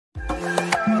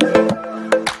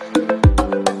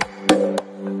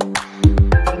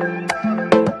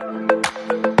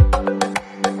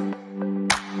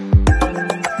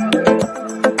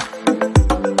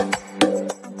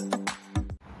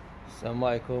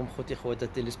عليكم خوتي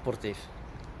خواتاتي لي سبورتيف.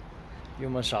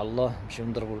 اليوم ان شاء الله نمشيو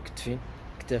نضربوا الكتفين،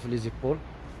 كتاف لي زيبول.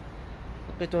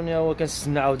 لقيتوني هو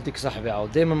كنستنى عاود ديك صاحبي،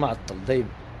 عاود دايما معطل،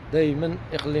 دايما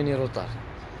يخليني روطار.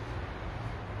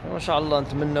 وان شاء الله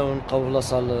نتمناو نلقاو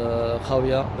بلاصه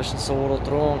خاويه باش نصوروا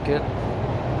ترونكيل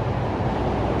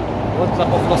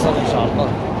ونتلاقاو في لاصال ان شاء الله،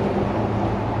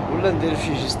 ولا نديرو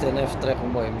شي جيست هنا في الطريق.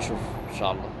 المهم نشوف ان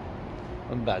شاء الله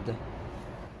من بعد.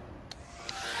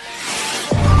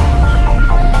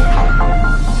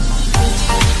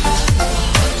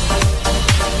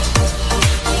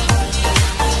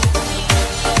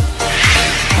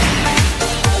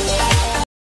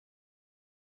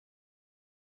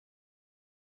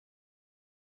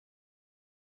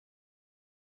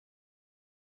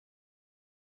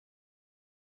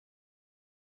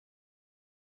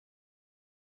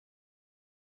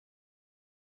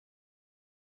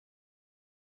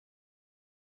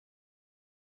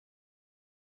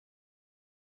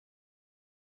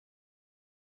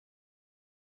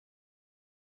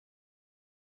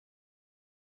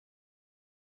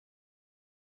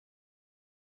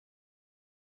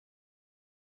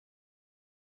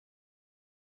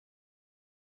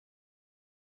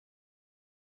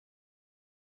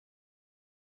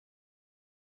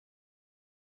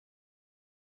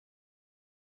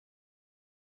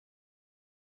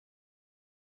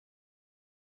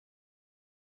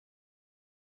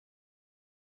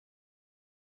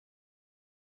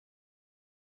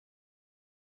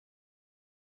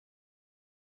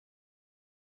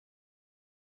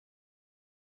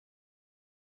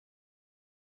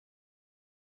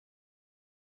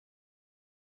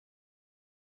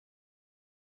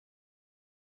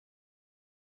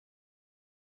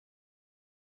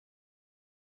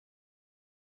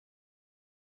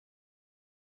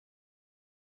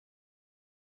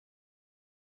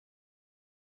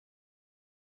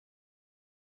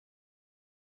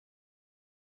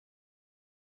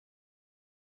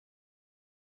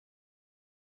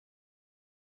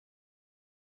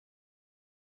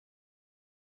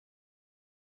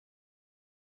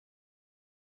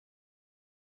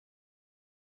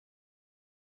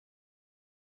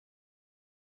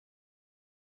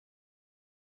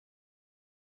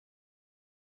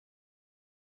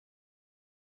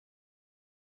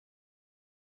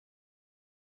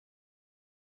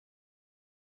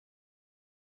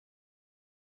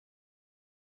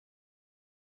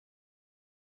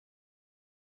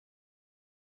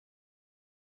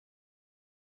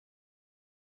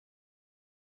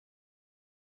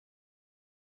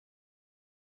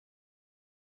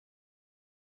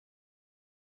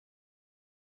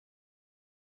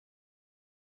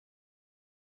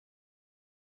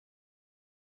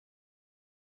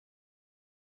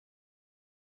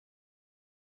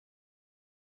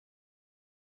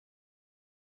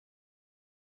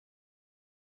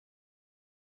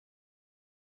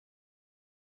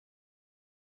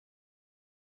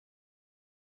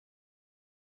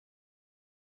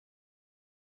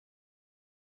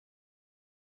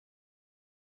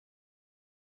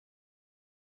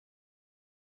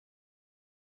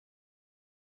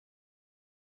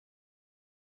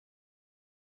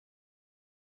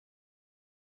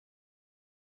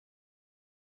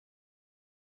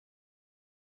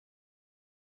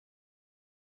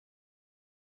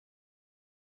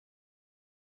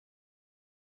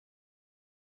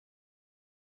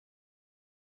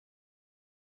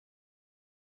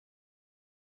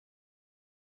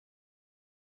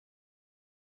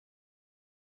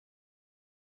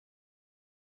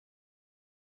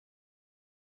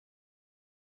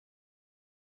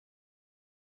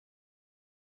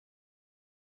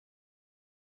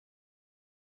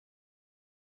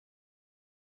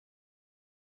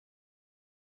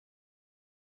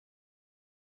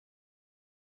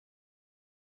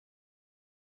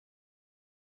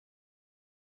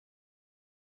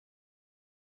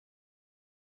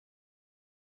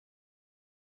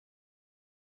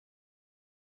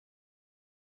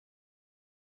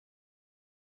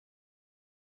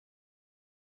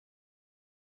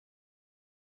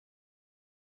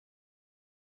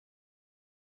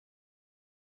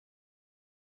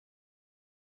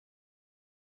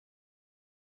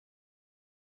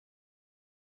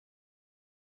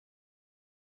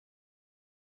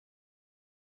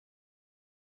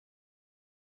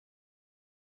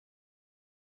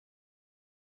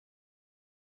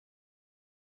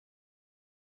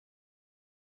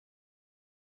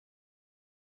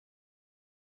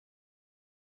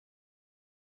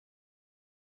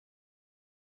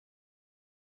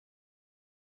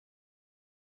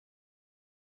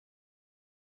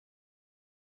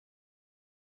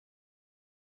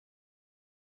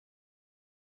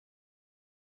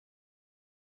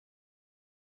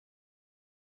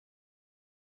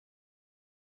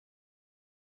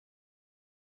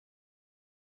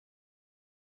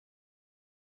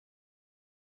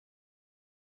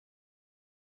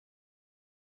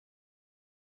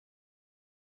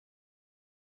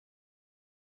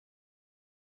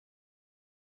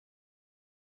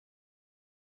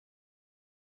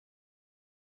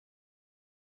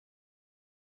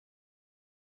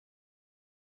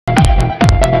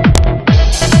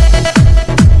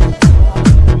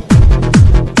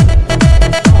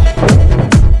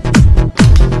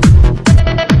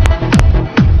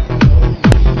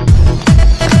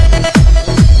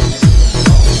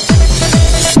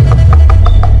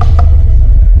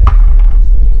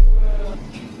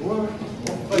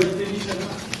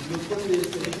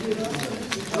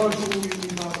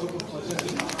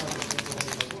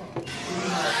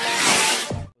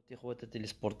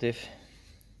 سبورتيف.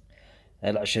 هاي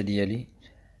العشاء ديالي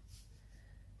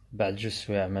بعد 2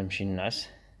 سوايع ما نمشي ننعس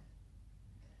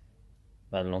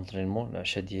بعد لونطرينمون.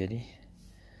 العشاء ديالي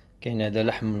كاين هذا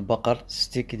لحم البقر،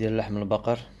 ستيك ديال لحم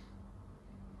البقر،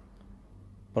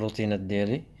 بروتينات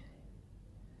ديالي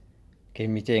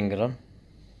كاين 200 غرام،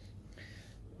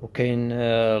 وكاين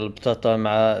البطاطا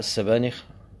مع السبانخ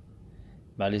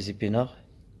مع لي زيبينار،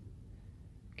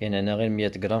 كاين هنا غير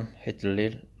 100 غرام حيت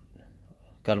الليل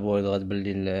كربوهيدرات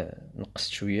بالليل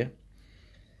نقصت شويه.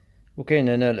 وكاين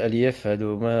هنا الالياف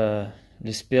هادو ما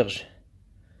لي سبيرج،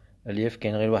 الياف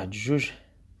كاين غير واحد 2.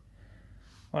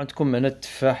 وعندكم هنا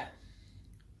التفاح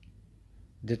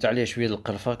درت عليه شويه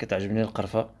القرفه، كتعجبني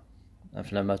القرفه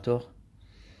انفلاماتور.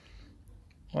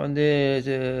 وعندي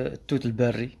التوت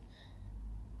البري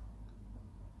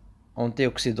اونتي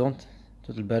اوكسيدونت،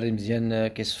 التوت البري مزيان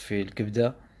كيصفي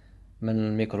الكبده من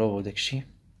الميكروب وداكشي.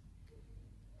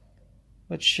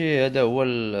 هادشي هذا هو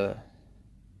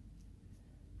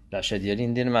العشاء ديالي.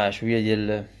 ندير معاه شويه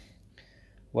ديال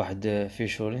واحد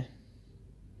فيشوري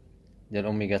ديال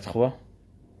اوميغا 3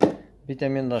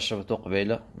 فيتامين. راه شربتو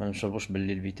قبيله، ما نشربوش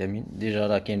بالليل فيتامين، ديجا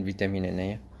راه كاين فيتامين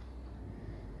هنايا.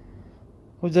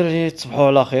 ودراري تصبحوا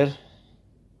على خير،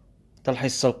 حتى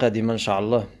الحصه القادمه ان شاء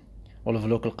الله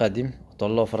والفلوق القادم.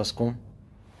 طلعوا في راسكم،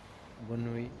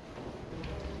 بونوي.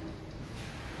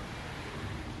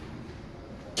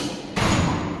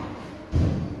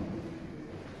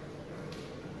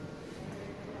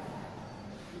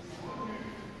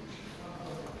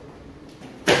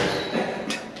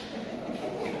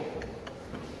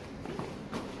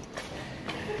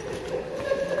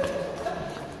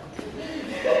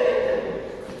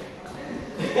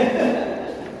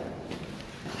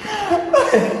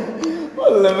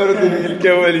 والله ما ردني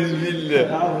الكواليس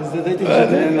بالله. زاديتي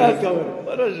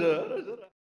الكاميرا. رجع